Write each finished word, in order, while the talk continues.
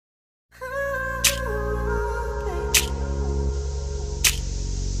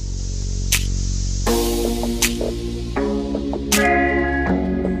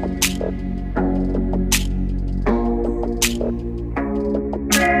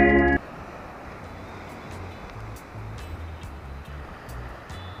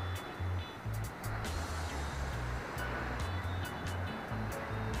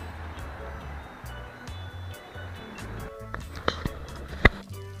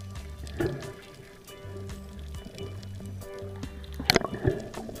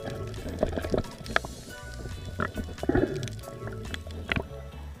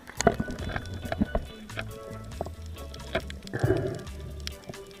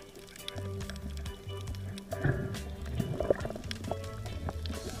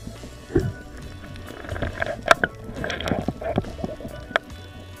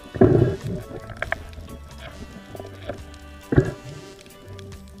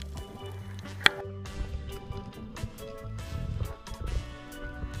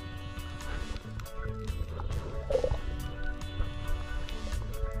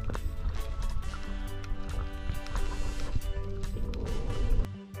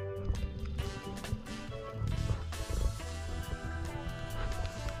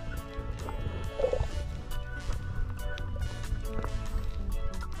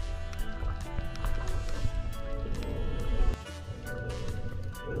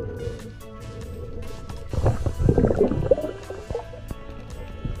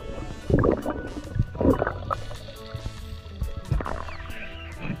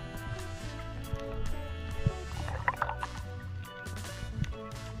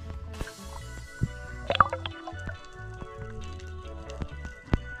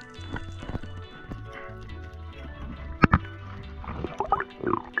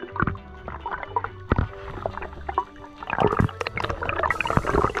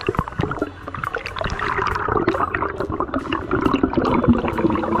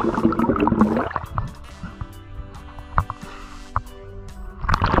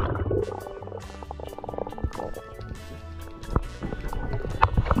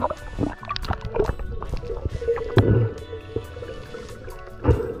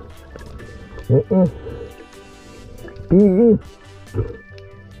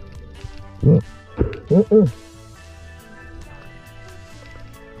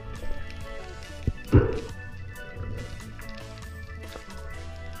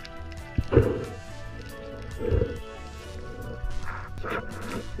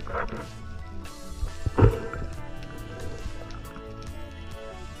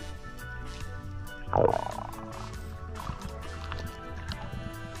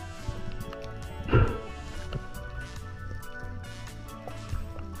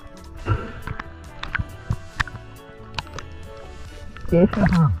Yes,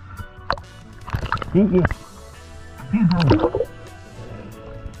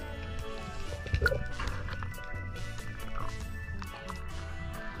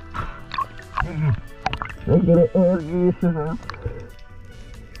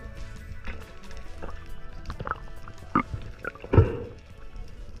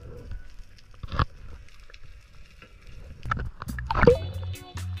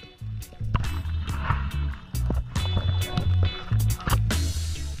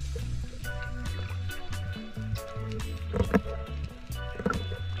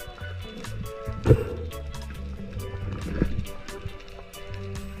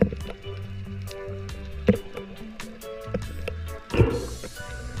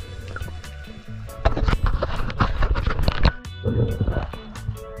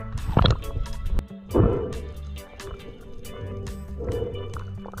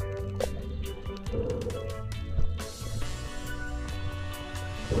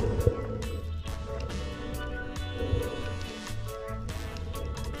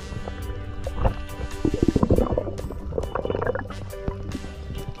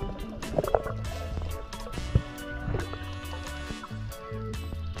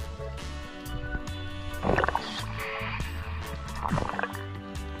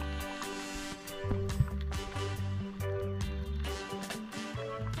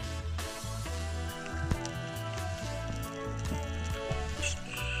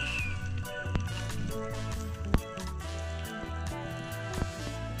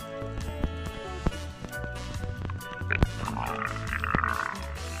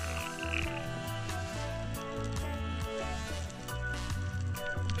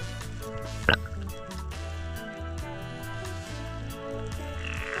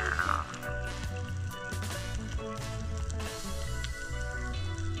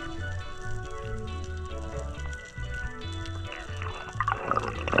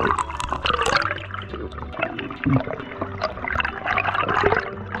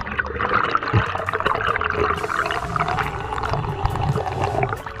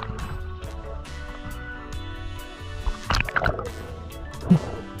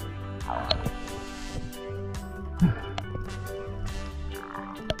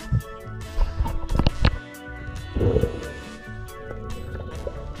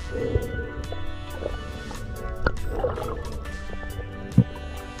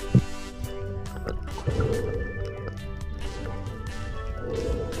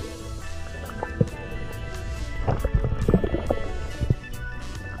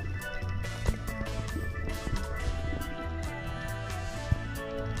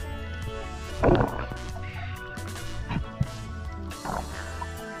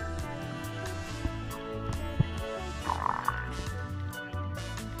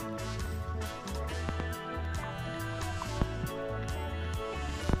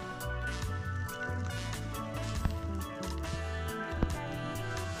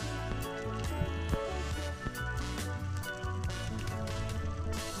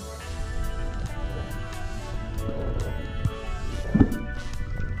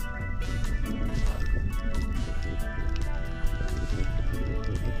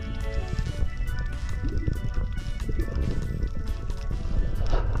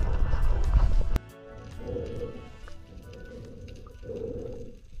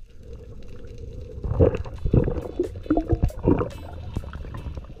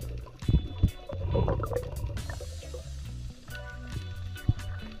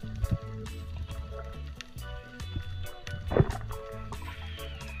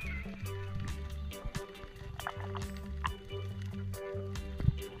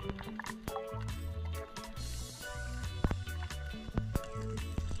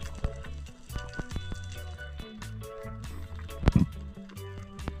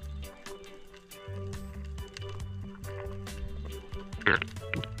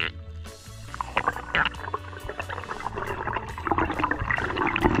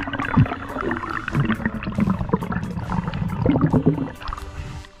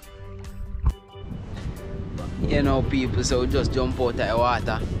 You know, people, so just jump out of the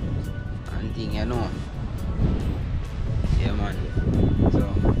water and thing, you know. Yeah, man.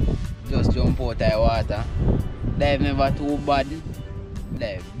 So just jump out of the water. Dive never too bad.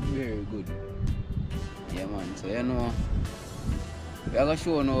 Dive very good. Yeah, man. So you know, we are gonna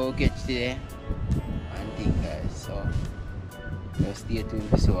show you how to catch today and thing, guys. So just stay tuned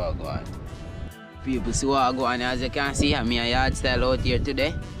to see what I go on. People, see what I go on. As you can see, I'm a Yaad Style out here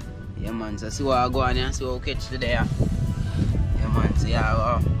today. Yeah, man, so see what I go on here, see what we catch today. Yeah, man, so you have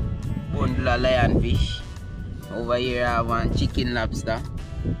a bundle of lionfish. Over here I have one chicken lobster,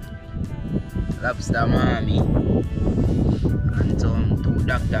 lobster mahami, and some 2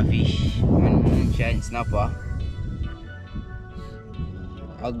 doctor fish, 1 moonshine snapper,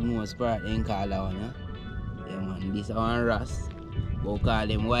 hognose parrot in call that one. Yeah, man, this is one ras, but we call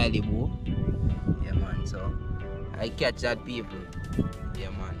them wiley bow. Yeah, man, so I catch that, people. Yeah,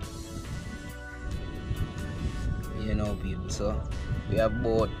 man. You know, people, so we have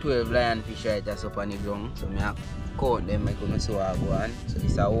about 12 lionfish right that's up on the ground, so I count them. I can see what I go on. So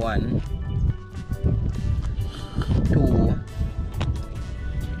this is 1, 2,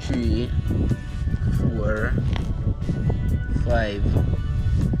 3, 4, 5,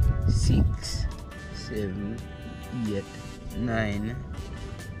 6, 7, 8, 9,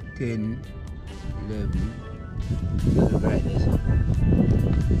 10, 11, 12 right there. So.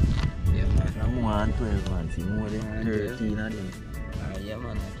 Yeah, man. More than 12, man. See, more than 13 of them. Yeah,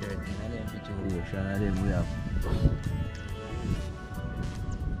 man, 13 of them. Ocean of them we have.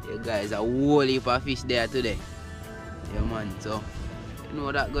 Yeah, guys, a whole heap of fish there today. Yeah, man, so you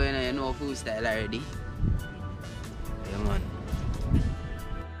know that going on, you know food style already. Yeah, man.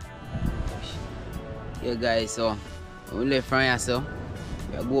 Yeah, guys, so we left from here, so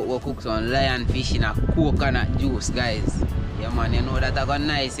we go cook some lionfish in a coconut juice, guys. Yeah, man, you know that I got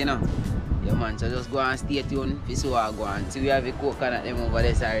nice, you know. Yeah, man, so just go and stay tuned for so I go and see we have a coconut them over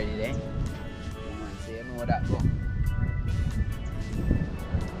there already there. Yeah, man, so you know that go.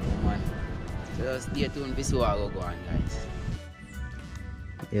 Yeah, man. So just stay tuned for so I go on, guys.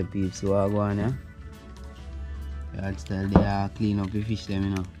 Yeah, peeps, so I go on, yeah. Yaad Style, they clean up the fish them, you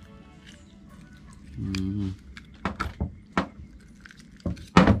know.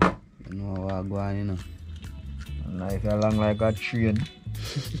 You know how I go on, you know. Life along like a train.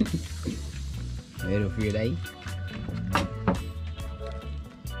 Very afraid, eh?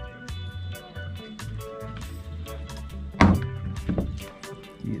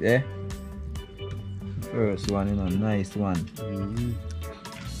 See there? First one, you know, nice one.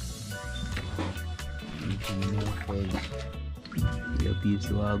 Yeah, peeps,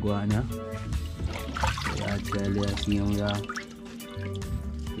 so I go on, yeah. Yaad Style, they see them, yeah.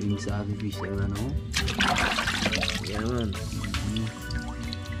 Things are the fish there now. Yeah, man.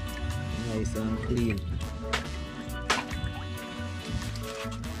 Nice and clean.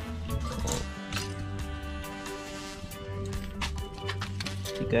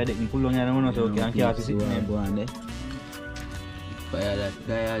 Jika ada kulungnya ada mana, so kita angkat sisi ni. Buat deh. Supaya that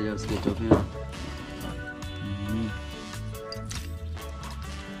guy just get up, you know.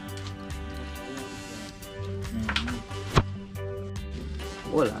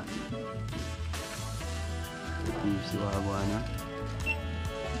 Hola. Si buana.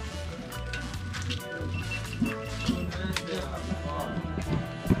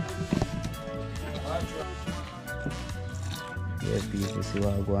 Yeah, people, si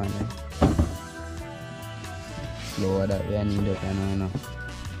buana. Slow that we need to kind of.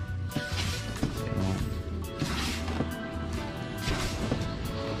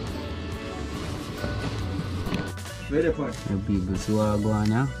 Very fun. The people, si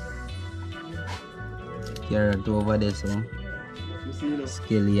buana. Carrot over there, so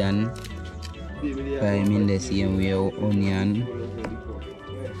scallion, 5 in the same way, onion,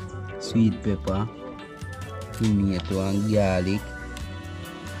 sweet pepper, tomato and garlic.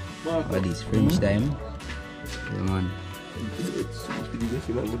 But it's French time. Yeah, man.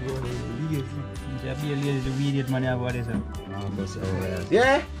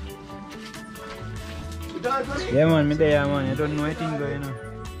 Yeah? Yeah man, me there man, I don't know anything going on.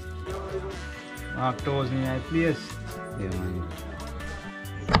 Mark toes in my place. Yeah, man.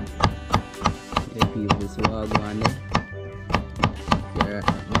 The people so are going there. Yeah,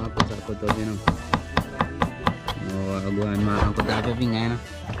 Mark put up, you know. No, I go and Mark put up your finger, you know.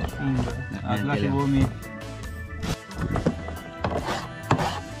 I'll flash it over me.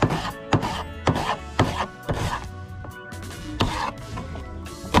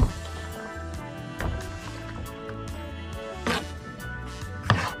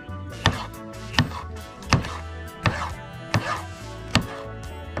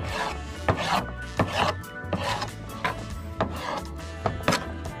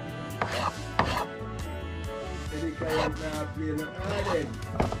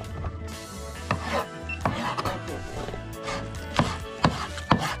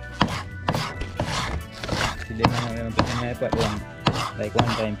 Today I'm putting my pot down like one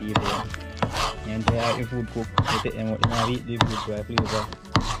time people. And they have the food cook, they take them out and eat the food so I flavor.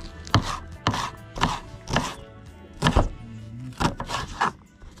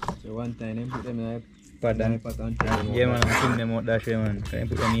 So one time they put them in a Pot and yeah man, I'm putting them out that way man. Can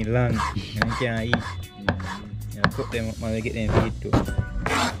put them in land and you can't eat. Yeah, cook them up man, we get them to eat too.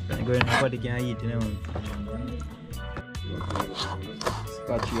 When you go in the pot you can't eat, you know man.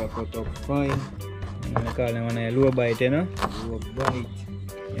 Scotch you cut up fine. I call them on a low bite, you know? Low bite.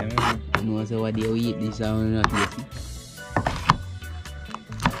 Yeah man. You know so what they eat this sound not tasty.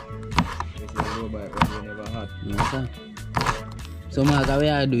 This is low bite what we never had. You know sir? So Mark, how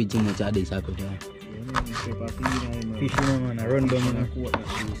you do too much of this happen there? Fish, you know man, I run down, you know.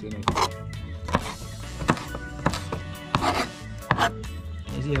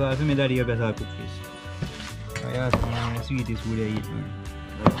 You see if I me daddy you better cook fish. I ask man, the sweetest food I eat man.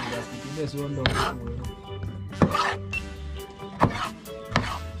 That's the best one down.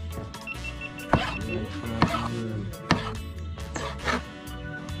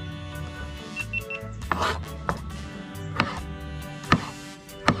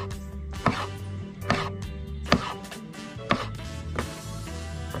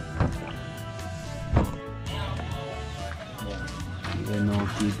 You know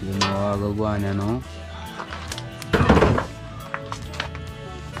people know how to go on, you know.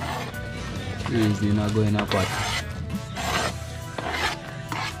 Please do not go in a pot.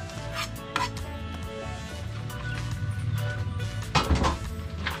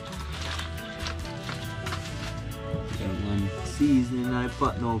 Seasoning in my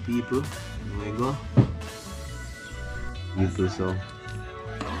pot now people. There we go. People so.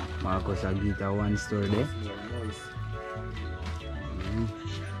 Marcus will get a one store there.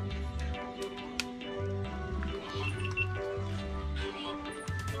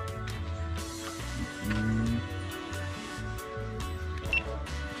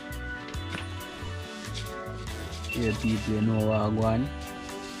 Yeah, people you know what I go on.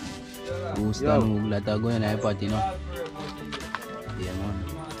 Who stand who let her go in a pot, you know. Yeah man.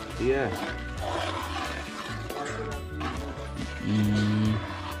 Yeah.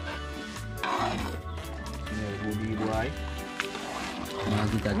 Good boy. Now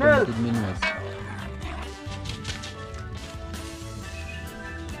get a 20 minutes.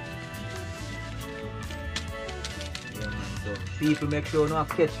 Yeah, man. So people make sure not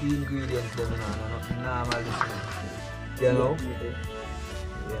catch the ingredients them, not normal this one. You know?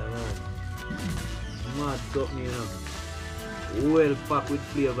 Yeah man. Mad something, you know. Well packed with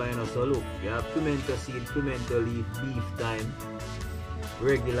flavor, you know. So look, you have pimento seed, pimento leaf, beef thyme,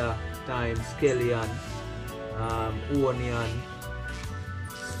 regular thyme, scallion, onion,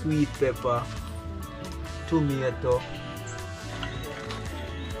 sweet pepper, tomato.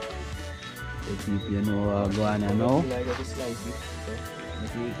 The people you know what I go on, you know. Like to slice it. So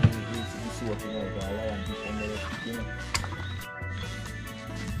if you eat soap, you know, the lionfish and the you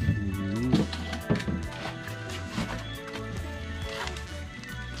know.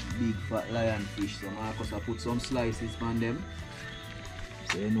 Big fat lionfish, so Marcus I put some slices on them.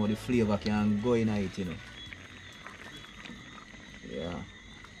 So you know the flavor can go in it, you know. Yeah.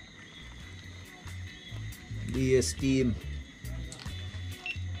 The steam.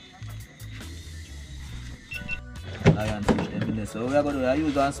 Lionfish them in there. So we are going to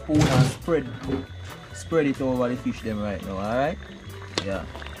use a spoon and spread it over the fish them right now, alright? Yeah.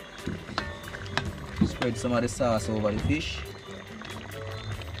 Spread some of the sauce over the fish.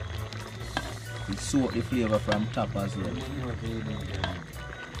 It soak the flavor from top as well.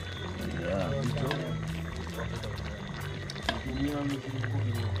 Yeah.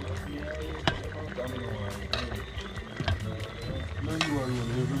 Man,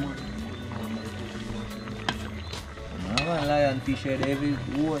 lionfish head,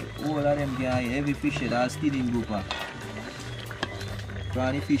 all of them can every fish head are still in grouper.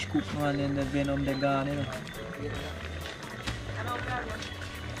 When the fish cook, man, then the venom they gone, you know.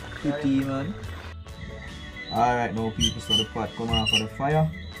 Pretty, man. Alright now people, so the pot come off for the fire.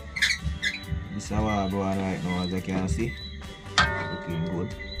 This is how I go on right now, as you can see. Looking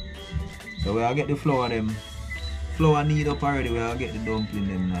good. So we'll get the flour them. Flour knead up already, we'll get the dumpling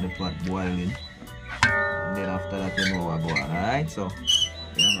them in the pot boiling. And then after that you know what go on, alright? So,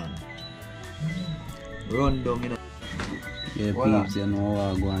 yeah man. Run down, you know. Yeah, peeps, you know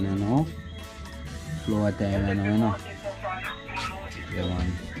what go on, you know. Flour time, you know. Yeah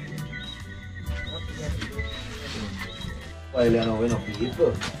man. Boil, you know, we know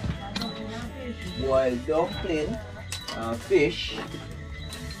people. Boil dumpling, fish.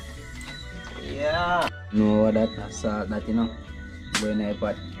 Yeah. No, that's salt, that you know. Boil in a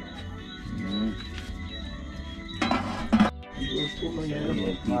pot. Yeah,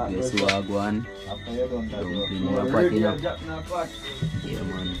 people, see what go on. After you done that, Dumpling in a pot, you know. Yeah,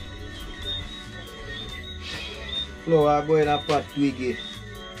 man. Flour go in a pot twiggy.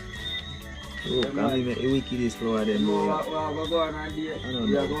 Oh, can we make the wickedest flour then? No, we go on and there. I don't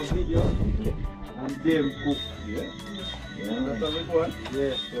We are know. going to video and them cook. Yeah. That's what we go on?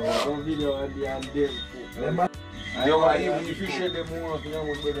 Yeah. So we are going to video and there and them cook. Remember? You want even the fish head, them more, you know,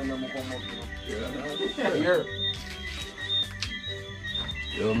 much better than them come up, you know. Here.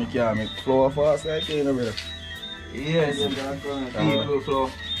 Yo, me can't make flour fast like you know, brother. Yes. People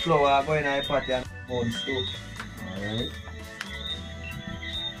flour go in a pot and bounce too. Alright.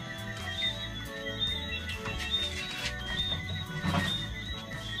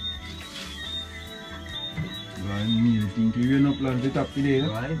 Me think you will not plant it up today, no?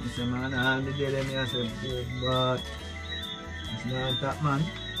 Right, this man and the day them here say, but it's not that man.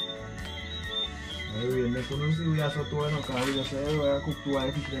 We make you see we are so tall, because we just say, we are cook two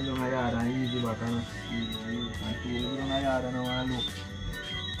fish them down a yard and easy back and two down a yard and I want to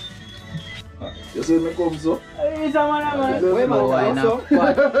look. You see me come so? It's a man. Where my wine up?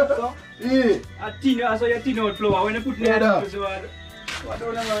 So, Yeah. a tin, I saw your tin out flour. When you put it in Yeah, the so what do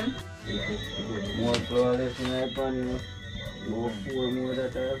you man? More flour left in the pan, you know. More 4 more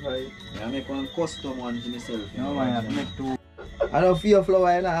that I 5. I make one custom one to myself. No man, I have to make two. I don't fear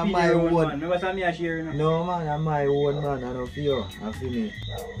flour, you know, I'm my Man. own. Remember some me a share, you know? No man, I'm my own man, I don't fear. I feel me.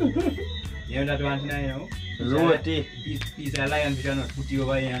 You know that one tonight, you know? Roti. Piece of lionfish and not put it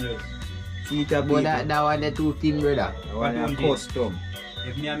over here and just. See it a But that one the two thing, brother. That one a custom.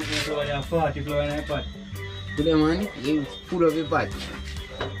 If me a make me flour, there are 40 flour in a pot. Put them on, you full of the pot.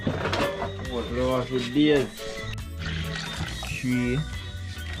 More flour for days. 3,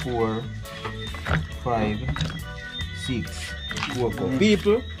 4, 5, 6 cocoa.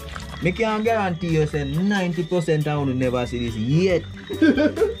 People, me can guarantee you say 90% of you never see this yet.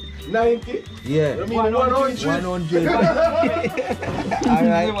 90? Yeah. You mean 100? 100.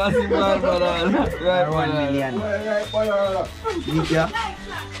 Alright. Or 1 million. Yeah.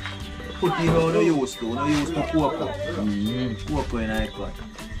 Put it on the used to. No used to cocoa. Cocoa in a pot.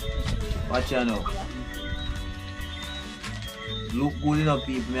 Watch out now. Look good enough,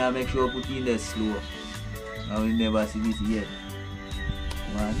 people. I make sure I put in there slow. I will never see this yet.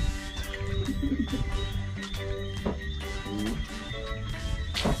 Man. 2,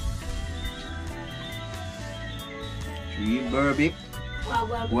 3 Burbic.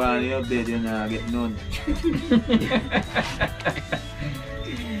 One in your bed, you know, get none.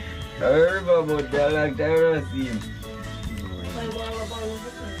 I heard about that like that scene.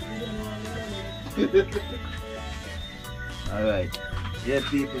 Alright. Yeah,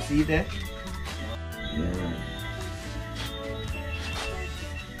 people, see there? Yeah.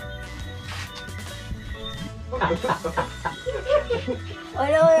 What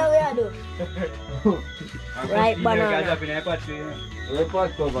do? Right banana. Up in a pot, you know? Where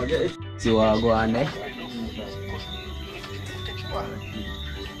pot cover, get it. See what go on there?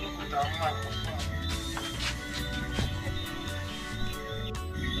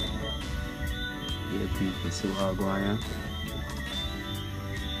 Yeah, people, see what go on here?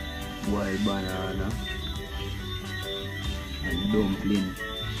 Wild banana and dumpling.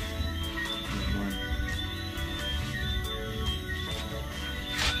 Yeah, man.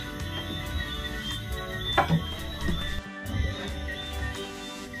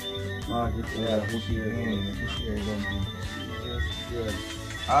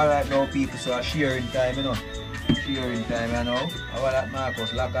 Alright now people, so a sharing time, you know. Sharing time, you know. How about that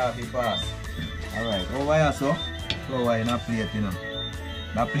Marcus, lock off the pass. Alright, over here so, flour in a plate, you know.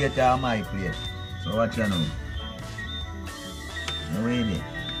 That plate is my plate. So watch you now. No way there.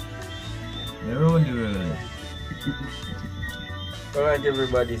 Around the world. Like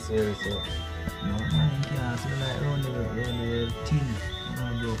everybody says so. No man, you can't say like around the world thin.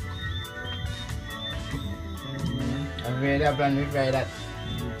 No, I've read that plan, we try that.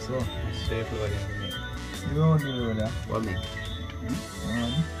 so, Safe for them. around the world, What me?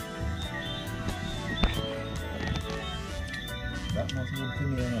 that must be good for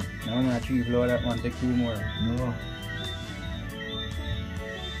me, you know. Now man, 3 floor that one take 2 more. No.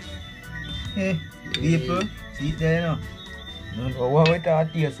 Hey, people, see it there, you know. No, what we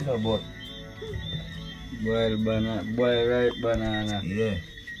talk taste, you know, but Boil ripe banana. yeah,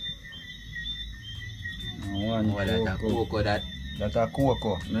 And one What that? cocoa. Cocoa that? that's a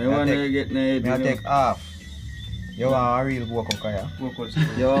cocoa. No one take, will get no head, me you know. take half. You want a real cocoa, Kaya?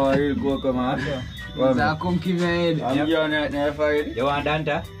 You want a real cocoa, man? What So come give me a head. I'm going right now for it. You want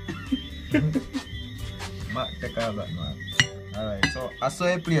Danta? Take all that, man. Alright, so I saw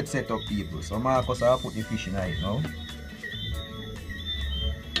a plate set up, people. So Marcus, I'll put the fish in it now.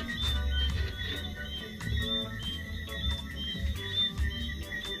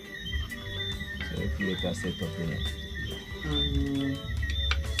 So a plate is set up in it.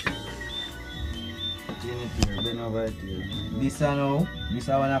 Bend over it here. This now, this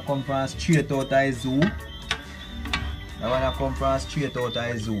I wanna come from straight out of the zoo. I wanna come from straight out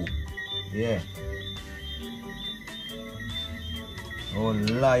of the zoo. Yeah. Oh,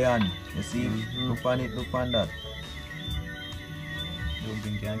 lion. You see? Look on it, look on that.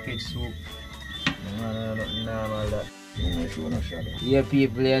 Dumpling can catch soup. No, normal that. Yeah,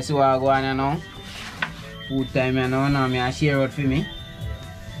 people, you see what I go on now? Food time, you know, now I share out for me.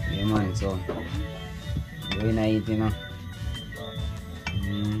 Yeah, man, so. Going to eat, you know.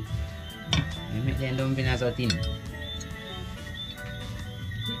 You make them dumpling as a thing.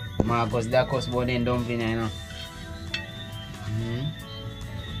 Marcus, that cost about them dumpling, you know.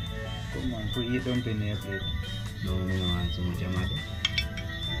 Come on, put your dumpling in your plate. No, I don't want so much of matter.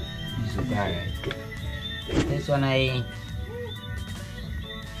 It's alright. This one I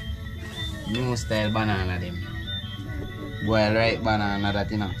new style banana them. Boil ripe banana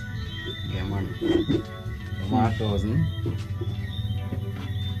that you know. Yeah man. Tomatoes,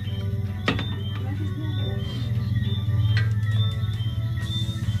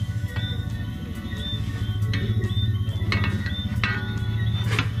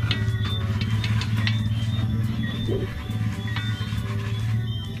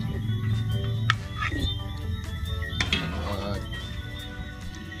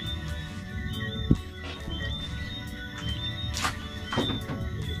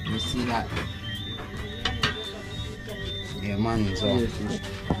 you see that? Yeah man, so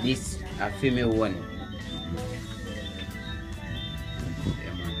this a female one.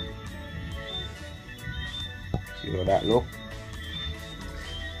 Yeah man. See how that look?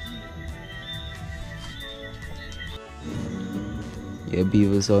 Yeah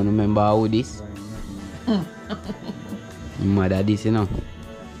people, so remember how this? Mother this, you know.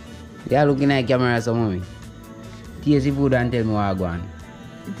 They are looking at camera so mommy. Taste the food and tell me what I go on.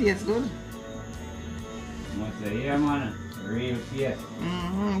 It tastes good. Must say, yeah, man. Real fierce.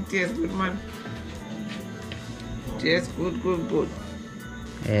 Tastes good, man. Tastes good.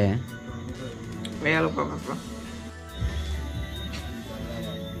 Yeah. Where you look coming from?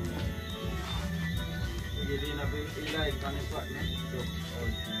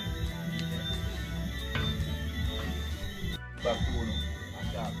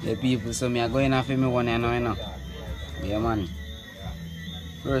 The people, so me are going after me one and you know. Yeah man.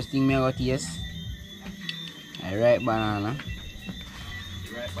 First thing me I got taste. A ripe banana.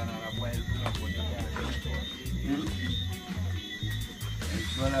 Ripe banana boiled.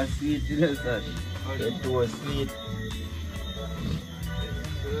 It's one of sweet, you know, sir. It was sweet.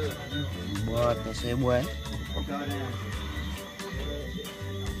 What you say boy?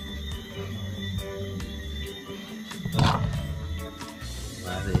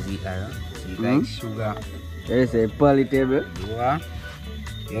 What's sweet, sweet like sugar. They say palatable.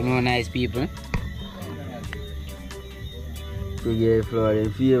 You know nice people. To get flour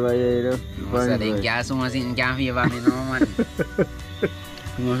in favor, you know. Most of them can't so much in can favor me no man.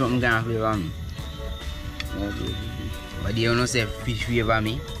 You know something can favor me. But they don't say fish favor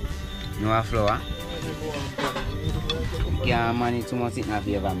me. No a flour. You can't manage too much in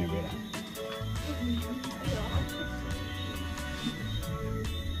favor me, brother.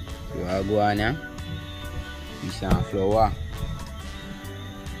 So I go on here. Fish and flour.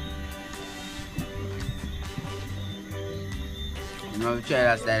 No, we try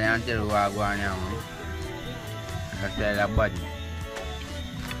that style and tell you what I go on here, man. That's style that body.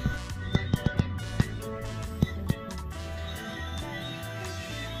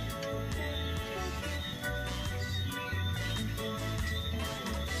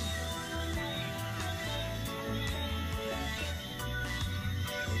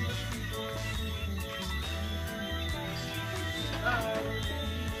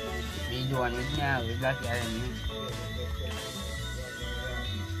 one is now, we got here.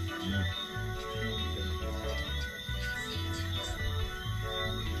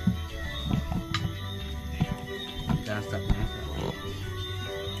 Can't stop now.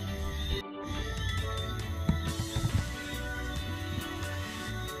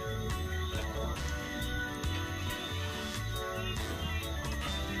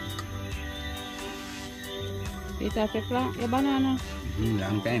 Eat off your banana.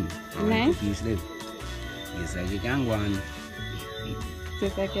 Long time. Nice. Piece left. Yes, I can go on.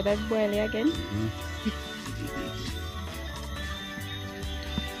 Just like that boil again.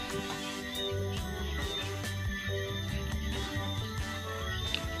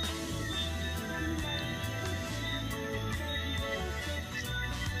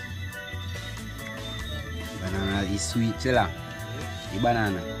 Banana is sweet, chilla. The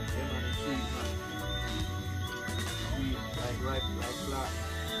banana. Yeah, man, it's sweet, man. Sweet, like flat.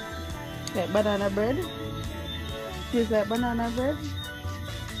 Like banana bread. Tastes like banana bread.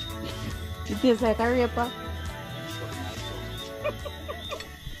 It tastes like a raper.